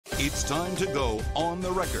It's time to go on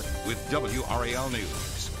the record with WRAL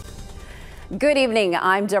News. Good evening,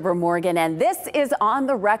 I'm Debra Morgan, and this is On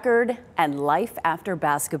the Record and Life After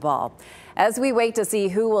Basketball. As we wait to see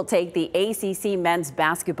who will take the ACC men's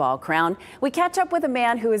basketball crown, we catch up with a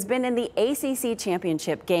man who has been in the ACC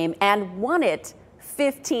championship game and won it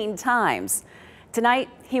 15 times. Tonight,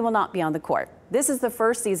 he will not be on the court. This is the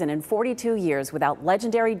first season in 42 years without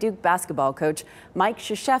legendary Duke basketball coach Mike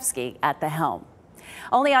Krzyzewski at the helm.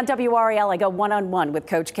 Only on WRAL, I go one-on-one with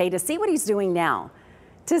Coach K to see what he's doing now.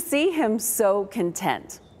 To see him so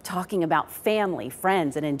content, talking about family,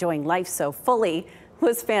 friends, and enjoying life so fully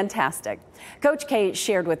was fantastic. Coach K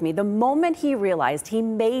shared with me the moment he realized he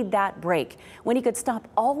made that break, when he could stop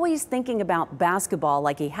always thinking about basketball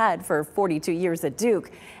like he had for 42 years at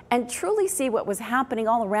Duke and truly see what was happening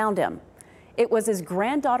all around him. It was his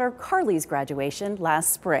granddaughter Carly's graduation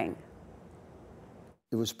last spring.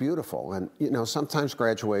 It was beautiful, and you know, sometimes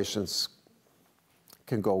graduations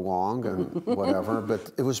can go long and whatever,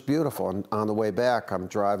 but it was beautiful. And on the way back, I'm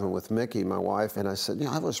driving with Mickey, my wife, and I said, you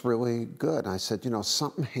know, that was really good. I said, you know,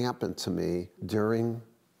 something happened to me during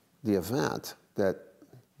the event that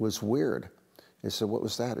was weird. He said, what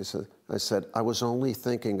was that? I said, I was only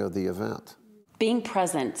thinking of the event. Being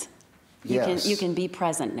present. Yes. You can be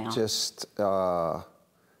present now. Just,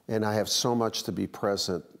 and I have so much to be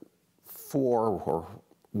present for or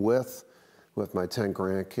with my 10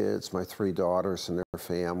 grandkids, my 3 daughters and their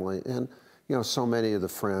family, and you know, so many of the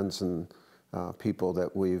friends and people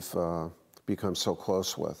that we've become so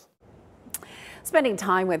close with. Spending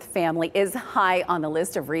time with family is high on the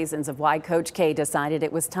list of reasons of why Coach K decided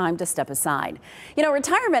it was time to step aside. You know,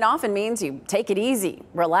 retirement often means you take it easy,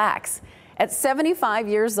 relax. At 75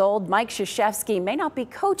 years old, Mike Krzyzewski may not be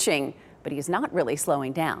coaching, but he's not really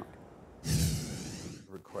slowing down.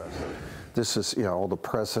 This is, you know, all the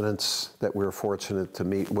presidents that we were fortunate to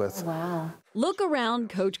meet with. Wow. Look around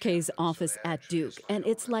Coach K's office at Duke, and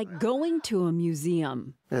it's like going to a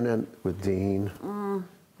museum. And then with Dean,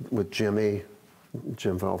 with Jim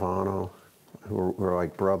Valvano, who were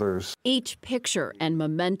like brothers. Each picture and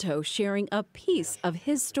memento sharing a piece of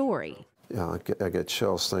his story. Yeah, I get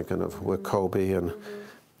chills thinking of with Kobe, and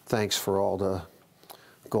thanks for all the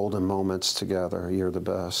golden moments together. You're the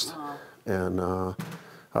best. And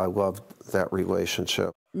I loved that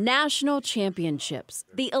relationship. National championships,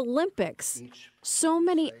 the Olympics, so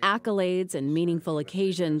many accolades and meaningful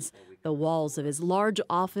occasions. The walls of his large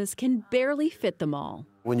office can barely fit them all.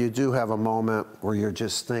 When you do have a moment where you're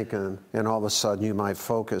just thinking, and all of a sudden you might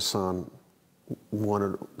focus on one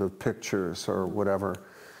of the pictures or whatever,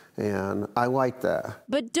 and I like that.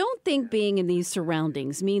 But don't think being in these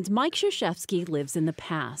surroundings means Mike Krzyzewski lives in the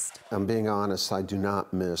past. I'm being honest, I do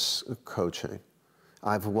not miss coaching.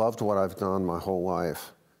 I've loved what I've done my whole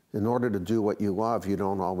life. In order to do what you love, you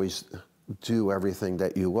don't always do everything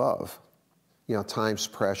that you love. You know, time's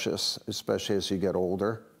precious, especially as you get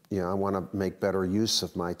older. You know, I want to make better use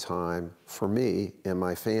of my time for me and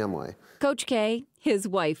my family. Coach K, his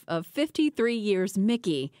wife of 53 years,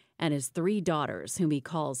 Mickey, and his 3 daughters, whom he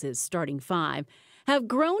calls his starting 5, have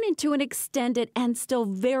grown into an extended and still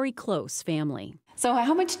very close family. So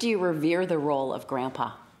how much do you revere the role of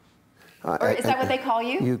Grandpa? Or is that what they call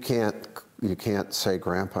you? You can't say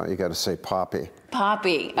Grandpa. You got to say Poppy.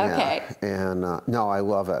 Poppy. Okay. Yeah. And no, I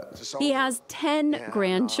love it. He has 10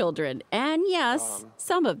 grandchildren, and yes,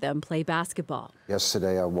 some of them play basketball.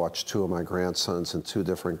 Yesterday, I watched 2 of my grandsons in 2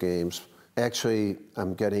 different games. Actually,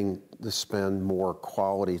 I'm getting to spend more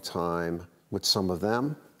quality time with some of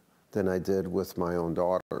them than I did with my own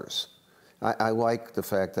daughters. I like the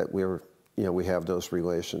fact that we have those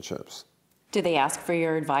relationships. Do they ask for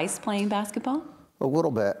your advice playing basketball? A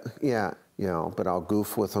little bit, yeah. You know, but I'll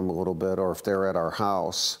goof with them a little bit, or if they're at our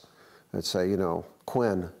house, I'd say, you know,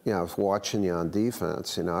 Quinn, you know, I was watching you on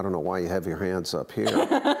defense. You know, I don't know why you have your hands up here.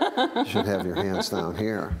 You should have your hands down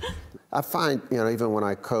here. I find, you know, even when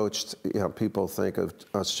I coached, you know, people think of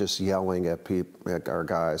us just yelling at our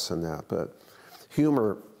guys and that, but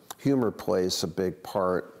humor plays a big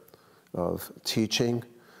part of teaching,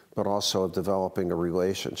 but also of developing a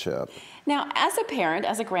relationship. Now, as a parent,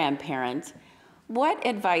 as a grandparent, what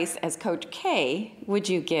advice as Coach K would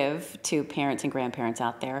you give to parents and grandparents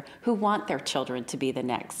out there who want their children to be the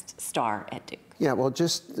next star at Duke? Yeah, well,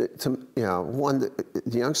 just to, you know,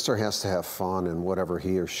 the youngster has to have fun in whatever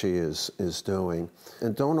he or she is doing.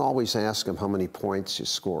 And don't always ask them how many points you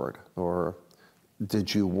scored or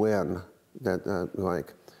did you win?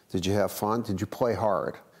 Like, did you have fun? Did you play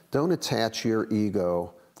hard? Don't attach your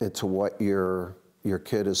ego into what your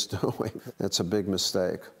kid is doing. That's a big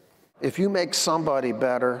mistake. If you make somebody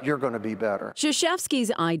better, you're going to be better.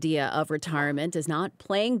 Krzyzewski's idea of retirement is not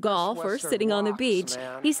playing golf or sitting on the beach.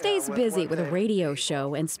 He stays busy with a radio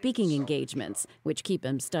show and speaking engagements, which keep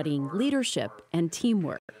him studying leadership and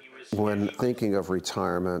teamwork. When thinking of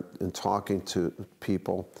retirement and talking to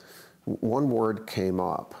people, one word came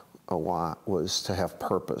up a lot was to have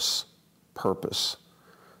purpose. Purpose.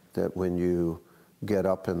 That when you get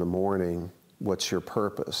up in the morning, what's your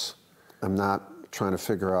purpose? I'm not trying to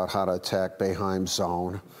figure out how to attack Boeheim's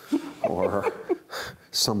zone or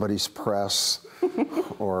somebody's press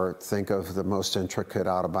or think of the most intricate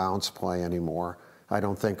out-of-bounds play anymore. I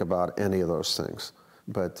don't think about any of those things.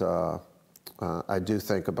 But I do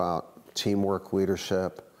think about teamwork,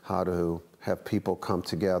 leadership, how to have people come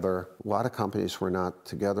together. A lot of companies were not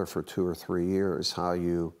together for 2 or 3 years, how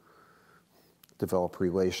you develop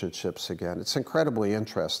relationships again. It's incredibly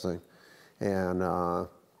interesting, and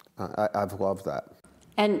I've loved that.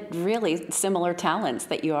 And really similar talents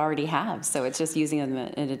that you already have, so it's just using them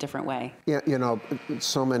in a different way. Yeah, you know,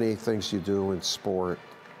 so many things you do in sport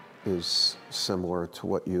is similar to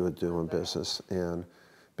what you would do in business, and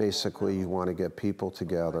basically you want to get people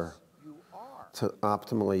together to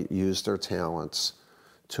optimally use their talents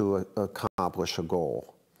to accomplish a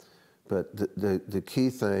goal. But the key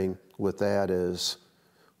thing with that is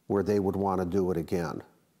where they would want to do it again.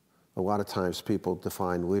 A lot of times people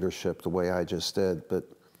define leadership the way I just did, but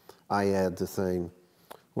I add the thing,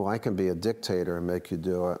 well, I can be a dictator and make you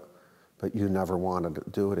do it, but you never want to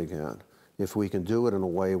do it again. If we can do it in a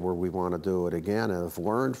way where we want to do it again and have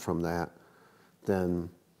learned from that, then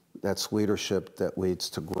that's leadership that leads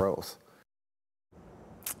to growth.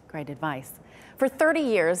 Great advice. For 30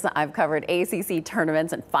 years, I've covered ACC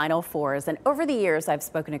tournaments and Final Fours, and over the years, I've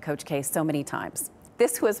spoken to Coach K so many times.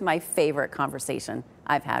 This was my favorite conversation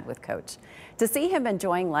I've had with Coach. To see him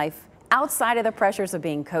enjoying life outside of the pressures of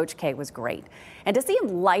being Coach K was great. And to see him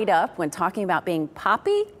light up when talking about being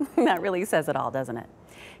Poppy, that really says it all, doesn't it?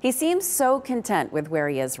 He seems so content with where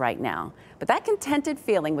he is right now. But that contented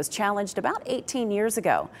feeling was challenged about 18 years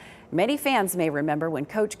ago. Many fans may remember when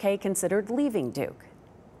Coach K considered leaving Duke.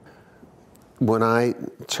 When I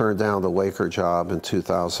turned down the Laker job in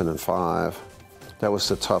 2005, that was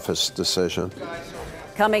the toughest decision.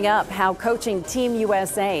 Coming up, how coaching Team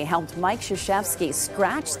USA helped Mike Krzyzewski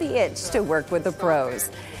scratch the itch to work with the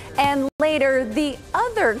pros. And later, the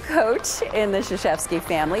other coach in the Krzyzewski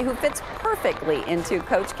family who fits perfectly into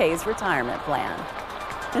Coach K's retirement plan.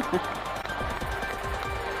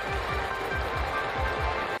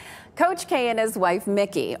 Coach K and his wife,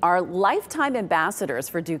 Mickey, are lifetime ambassadors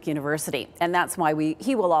for Duke University, and that's why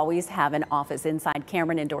he will always have an office inside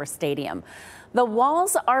Cameron Indoor Stadium. The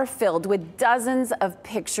walls are filled with dozens of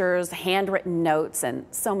pictures, handwritten notes, and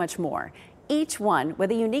so much more, each one with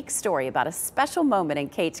a unique story about a special moment in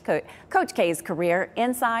Coach K's career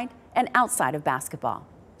inside and outside of basketball.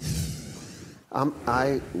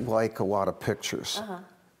 I like a lot of pictures,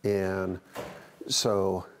 and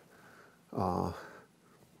so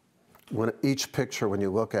each picture, when you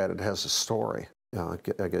look at it, has a story. I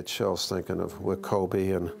get chills thinking of with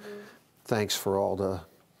Kobe, and thanks for all the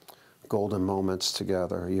golden moments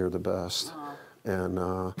together. You're the best. And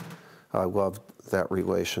I loved that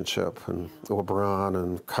relationship, and LeBron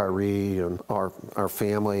and Kyrie and our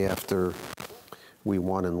family after we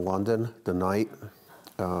won in London the night.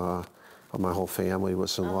 My whole family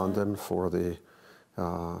was in London for the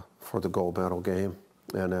gold medal game,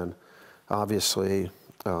 and then obviously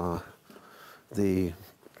the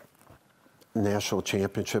national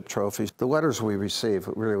championship trophies. The letters we receive,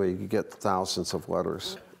 really, you get thousands of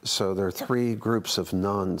letters. So there are 3 groups of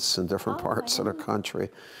nuns in different parts of the country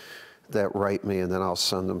that write me, and then I'll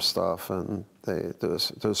send them stuff, and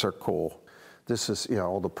those are cool. This is, you know,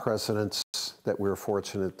 all the presidents that we were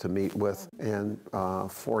fortunate to meet with, and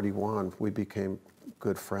 41, we became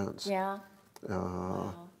good friends. Yeah.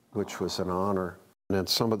 Which was an honor. And then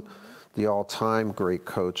some of the all-time great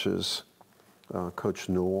coaches, Coach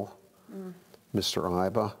Newell, Mr.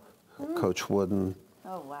 Iba, Coach Wooden.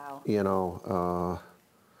 Oh, wow. You know,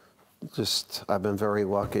 just, I've been very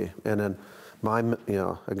lucky. And then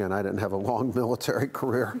again, I didn't have a long military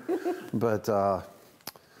career, but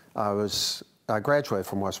I graduated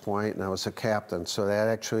from West Point, and I was a captain, so that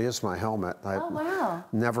actually is my helmet. Oh, wow.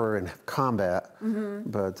 Never in combat,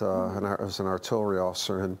 but and I was an artillery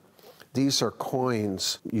officer. And these are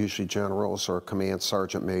coins, usually generals or command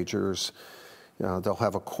sergeant majors. They'll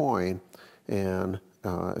have a coin, and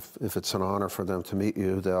if it's an honor for them to meet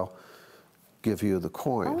you, they'll give you the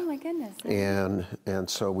coin. Oh, my goodness. And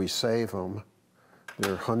so we save them.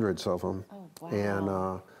 There are hundreds of them. Oh, wow.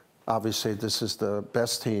 And obviously, this is the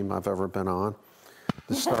best team I've ever been on.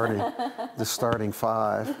 the starting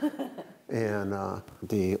five, and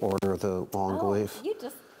the Order of the Long Leaf. You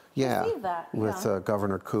just Yeah, received that. with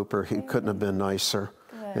Governor Cooper. He couldn't have been nicer.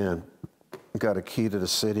 Good. And got a key to the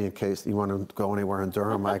city in case you want to go anywhere in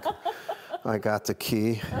Durham. I got the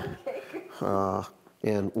key. Okay.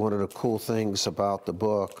 And one of the cool things about the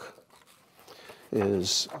book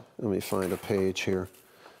is, let me find a page here.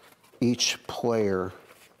 Each player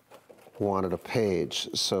wanted a page,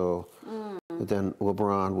 so then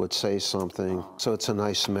LeBron would say something. So it's a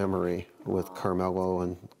nice memory with Carmelo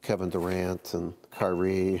and Kevin Durant and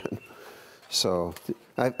Kyrie. So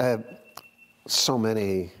I have so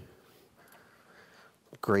many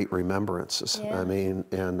great remembrances. Yeah. I mean,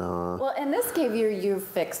 and Well, and this gave you your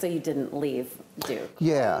fix so you didn't leave Duke.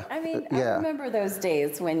 yeah. I mean, yeah. I remember those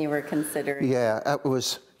days when you were considering. Yeah, it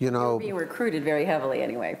was, you know. Being recruited very heavily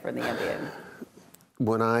anyway for the NBA.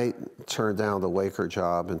 When I turned down the Laker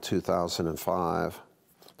job in 2005,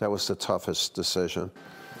 that was the toughest decision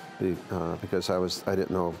because I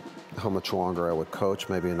didn't know how much longer I would coach,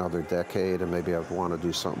 maybe another decade, and maybe I'd want to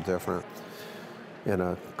do something different. And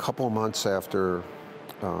a couple months after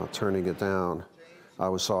turning it down, I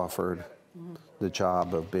was offered the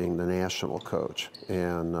job of being the national coach,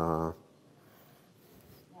 and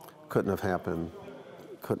couldn't have happened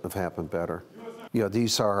better. You know,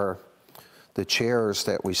 these are the chairs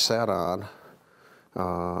that we sat on,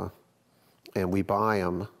 and we buy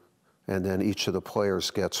them, and then each of the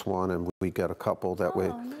players gets one, and we get a couple that way.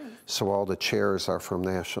 Nice. So all the chairs are from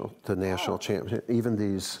the national championship. Even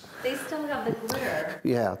these. They still have the glitter.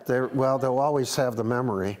 Yeah, they'll always have the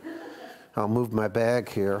memory. I'll move my bag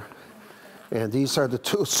here, and these are the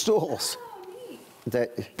two stools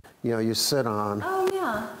that you sit on. Oh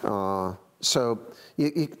yeah. So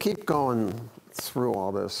you keep going through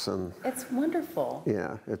all this, and It's wonderful.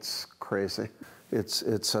 yeah, it's crazy.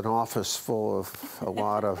 It's an office full of a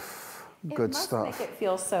lot of good stuff. It must make it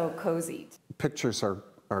feel so cozy. Pictures are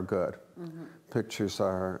good. Pictures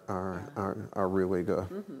are really good.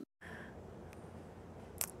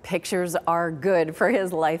 Pictures are good for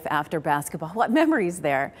his life after basketball. What memories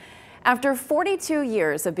there. After 42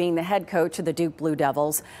 years of being the head coach of the Duke Blue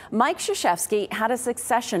Devils, Mike Krzyzewski had a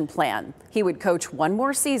succession plan. He would coach one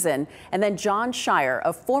more season, and then John Shire,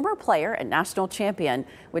 a former player and national champion,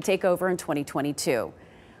 would take over in 2022.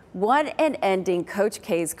 What an ending Coach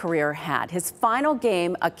K's career had. His final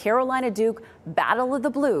game, a Carolina Duke Battle of the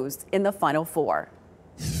Blues in the Final Four.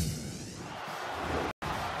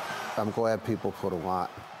 I'm glad people put a lot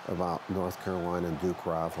about North Carolina and Duke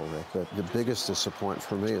rivalry. The biggest disappointment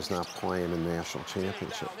for me is not playing in the national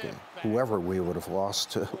championship game. Whoever we would have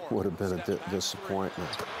lost to would have been a disappointment.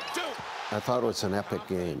 I thought it was an epic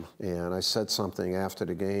game, and I said something after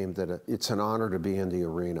the game that it's an honor to be in the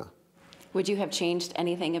arena. Would you have changed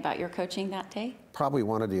anything about your coaching that day? Probably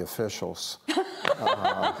one of the officials.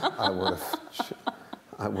 I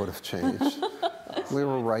would have changed. We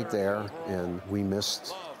were right there, and we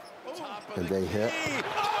missed, and they hit,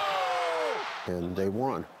 and they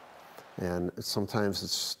won. And sometimes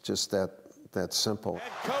it's just that simple.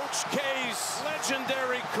 And Coach K's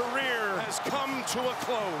legendary career has come to a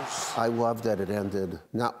close. I love that it ended.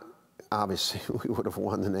 Not obviously we would have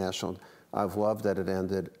won the national. I've loved that it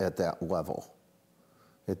ended at that level.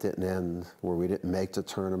 It didn't end where we didn't make the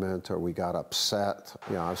tournament or we got upset.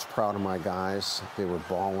 You know, I was proud of my guys. They were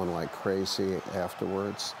balling like crazy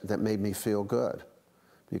afterwards. That made me feel good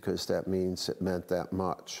because that means it meant that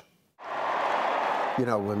much. You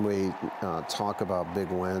know, when we talk about big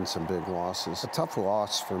wins and big losses, a tough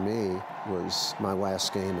loss for me was my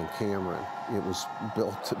last game in Cameron. It was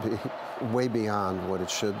built to be way beyond what it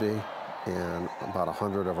should be. And about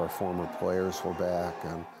 100 of our former players were back.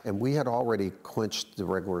 And we had already clinched the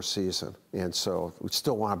regular season. And so we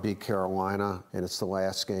still want to beat Carolina, and it's the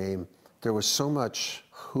last game. There was so much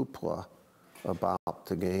hoopla about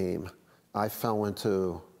the game. I fell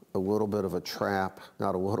into a little bit of a trap,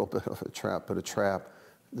 not a little bit of a trap, but a trap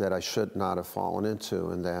that I should not have fallen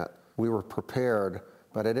into, in that we were prepared,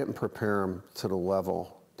 but I didn't prepare them to the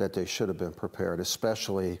level that they should have been prepared,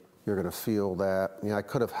 especially you're going to feel that. You know, I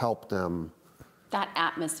could have helped them. That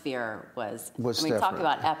atmosphere was I mean, different. talk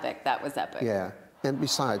about epic. That was epic. Yeah, and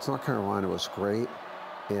besides, North Carolina was great,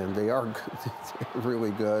 and they are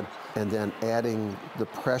really good. And then adding the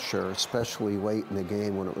pressure, especially late in the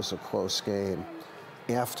game when it was a close game.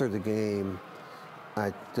 After the game,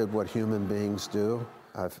 I did what human beings do.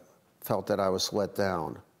 I felt that I was let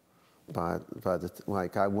down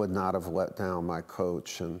like I would not have let down my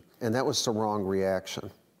coach, and that was the wrong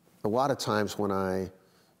reaction. A lot of times when I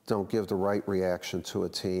don't give the right reaction to a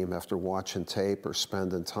team after watching tape or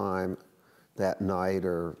spending time, that night,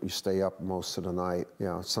 or you stay up most of the night, you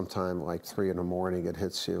know, sometime like 3 in the morning, it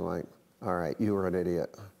hits you like, all right, you were an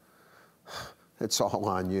idiot. It's all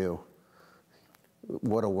on you.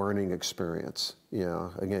 What a learning experience. You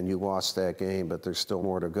know, again, you lost that game, but there's still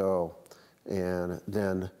more to go. And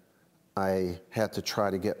then I had to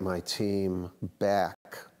try to get my team back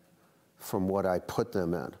from what I put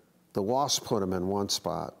them in. The loss put them in one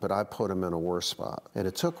spot, but I put them in a worse spot. And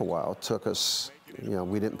it took a while. It took us, you know,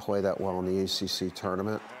 we didn't play that well in the ACC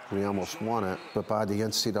tournament. We almost won it, but by the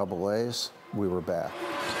NCAAs, we were back.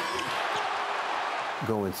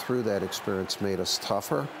 Going through that experience made us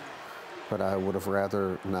tougher, but I would have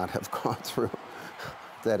rather not have gone through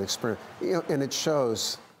that experience. You know, and it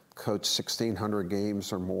shows, coach 1,600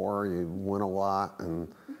 games or more, you win a lot, and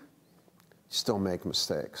you still make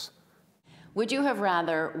mistakes. Would you have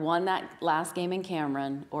rather won that last game in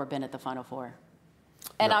Cameron or been at the Final Four?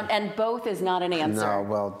 And, No. And both is not an answer. No,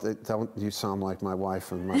 well, don't you sound like my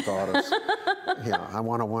wife and my daughters. You know, I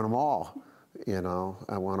want to win them all. You know,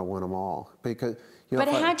 I want to win them all. Because, you know,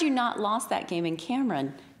 but had you not lost that game in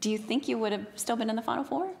Cameron, do you think you would have still been in the Final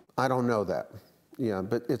Four? I don't know that. Yeah,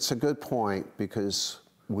 but it's a good point because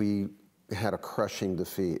we had a crushing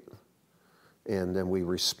defeat. And then we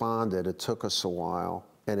responded. It took us a while,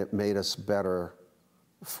 and it made us better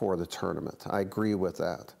for the tournament. I agree with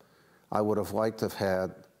that. I would have liked to have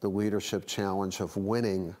had the leadership challenge of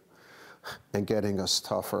winning and getting us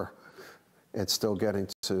tougher and still getting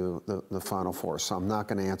to the Final Four. So I'm not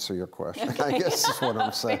going to answer your question, I guess is what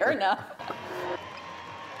I'm saying. Fair enough.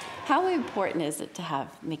 How important is it to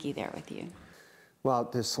have Mickey there with you? Well,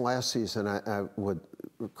 this last season, I would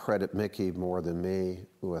credit Mickey more than me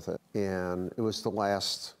with it. And it was the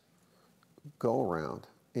last go-around.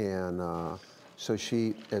 And so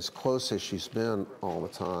she, as close as she's been all the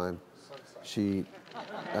time, she,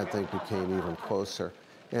 I think, became even closer.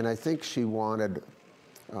 And I think she wanted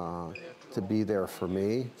to be there for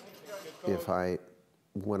me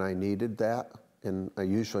when I needed that, and I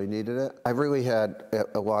usually needed it. I really had,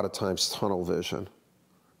 a lot of times, tunnel vision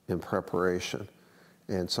in preparation.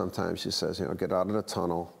 And sometimes she says, you know, get out of the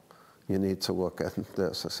tunnel. You need to look at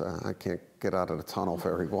this. I said, I can't get out of the tunnel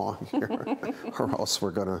very long here, or else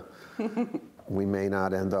we may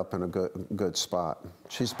not end up in a good spot.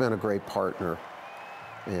 She's been a great partner.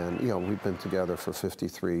 And, you know, we've been together for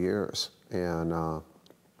 53 years. And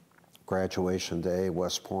graduation day,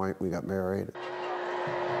 West Point, we got married.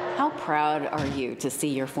 How proud are you to see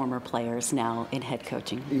your former players now in head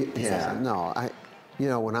coaching? Yeah, no, you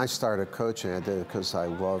know, when I started coaching, I did it because I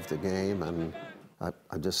loved the game, and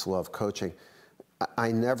I just love coaching.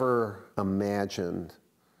 I never imagined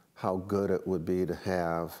how good it would be to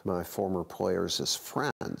have my former players as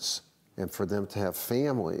friends, and for them to have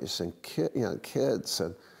families and kids,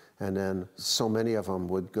 and then so many of them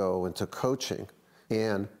would go into coaching.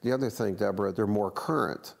 And the other thing, Deborah, they're more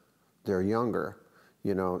current, they're younger.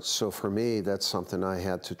 You know, so for me, that's something I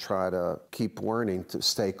had to try to keep learning to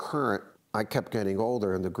stay current. I kept getting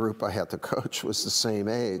older, and the group I had to coach was the same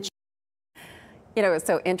age. You know, it was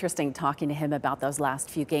so interesting talking to him about those last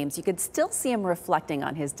few games. You could still see him reflecting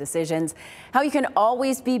on his decisions, how you can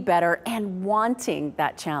always be better, and wanting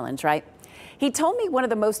that challenge, right? He told me one of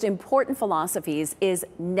the most important philosophies is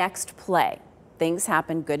next play. Things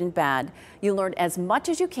happen, good and bad. You learn as much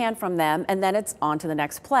as you can from them, and then it's on to the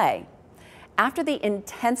next play. After the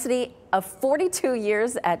intensity of 42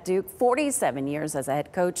 years at Duke, 47 years as a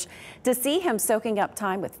head coach, to see him soaking up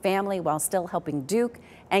time with family while still helping Duke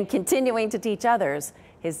and continuing to teach others,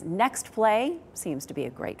 his next play seems to be a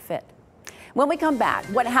great fit. When we come back,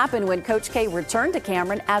 what happened when Coach K returned to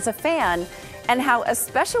Cameron as a fan, and how a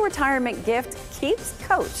special retirement gift keeps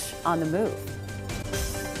Coach on the move.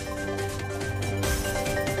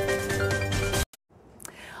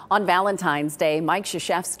 On Valentine's Day, Mike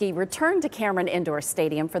Krzyzewski returned to Cameron Indoor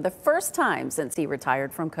Stadium for the first time since he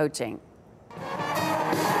retired from coaching.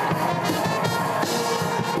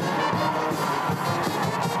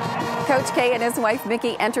 Coach K and his wife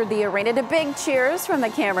Mickey entered the arena to big cheers from the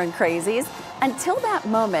Cameron Crazies. Until that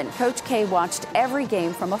moment, Coach K watched every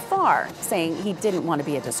game from afar, saying he didn't want to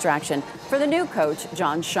be a distraction for the new coach,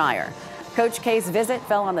 John Shire. Coach K's visit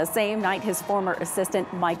fell on the same night his former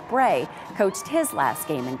assistant Mike Bray coached his last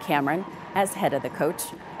game in Cameron as head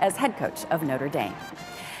coach of Notre Dame.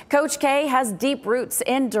 Coach K has deep roots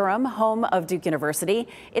in Durham, home of Duke University.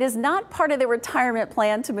 It is not part of the retirement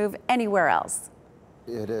plan to move anywhere else.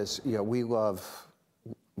 It is. Yeah, we love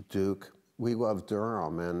Duke. We love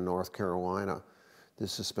Durham and North Carolina.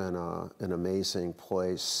 This has been an amazing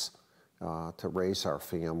place to raise our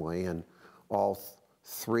family, and all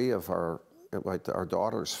three of our like our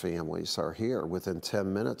daughter's families are here within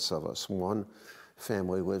 10 minutes of us. One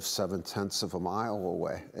family lives 7/10 of a mile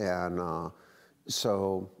away. And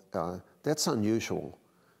so that's unusual.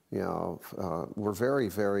 We're very,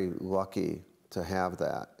 very lucky to have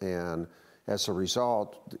that. And as a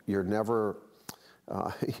result, you're never,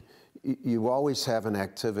 you always have an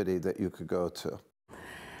activity that you could go to.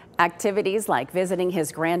 Activities like visiting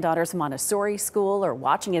his granddaughter's Montessori school or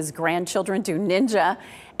watching his grandchildren do ninja,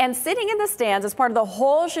 and sitting in the stands as part of the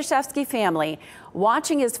whole Krzyzewski family,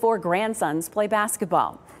 watching his 4 grandsons play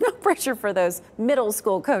basketball. No pressure for those middle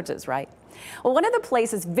school coaches, right? Well, one of the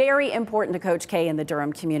places very important to Coach K in the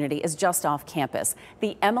Durham community is just off campus,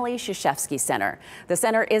 the Emily Krzyzewski Center. The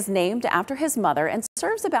center is named after his mother and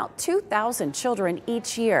serves about 2,000 children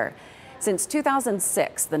each year. Since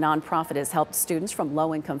 2006, the nonprofit has helped students from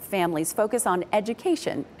low-income families focus on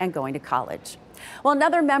education and going to college. Well,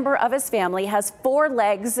 another member of his family has 4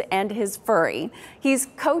 legs and his furry. He's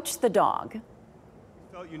Coach the dog.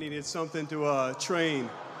 Felt you needed something to train,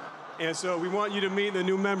 and so we want you to meet the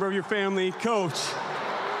new member of your family, Coach.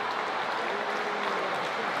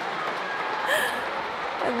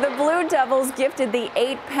 The Blue Devils gifted the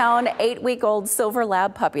 8-pound, 8-week-old Silver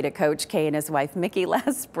Lab puppy to Coach K and his wife Mickey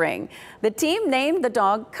last spring. The team named the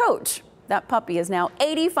dog Coach. That puppy is now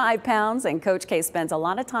 85 pounds, and Coach K spends a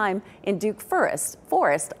lot of time in Duke Forest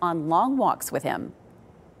on long walks with him.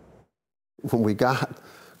 When we got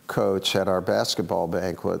Coach at our basketball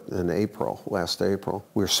banquet in last April,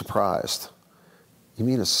 we were surprised. You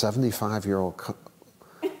mean a 75-year-old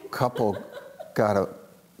couple got a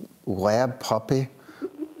lab puppy?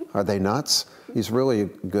 Are they nuts? He's really a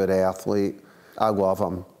good athlete. I love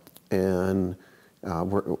him, and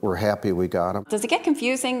we're happy we got him. Does it get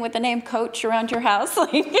confusing with the name Coach around your house?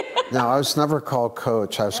 No, I was never called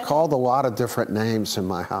Coach. I was called a lot of different names in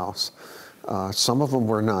my house. Some of them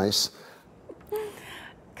were nice.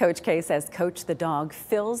 Coach K says Coach the dog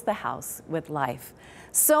fills the house with life.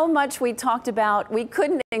 So much we talked about we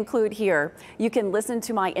couldn't include here. You can listen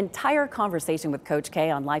to my entire conversation with Coach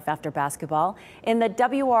K on Life After Basketball in the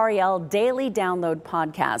WRAL Daily Download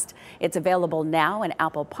podcast. It's available now in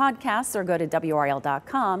Apple Podcasts, or go to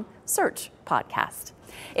WRAL.com, search podcast.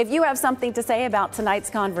 If you have something to say about tonight's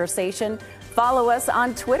conversation, follow us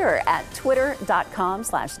on Twitter at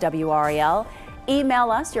twitter.com/WRAL.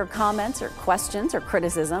 Email us your comments or questions or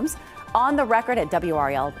criticisms on the record at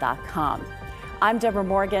WRAL.com. I'm Debra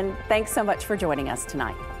Morgan. Thanks so much for joining us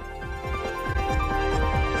tonight.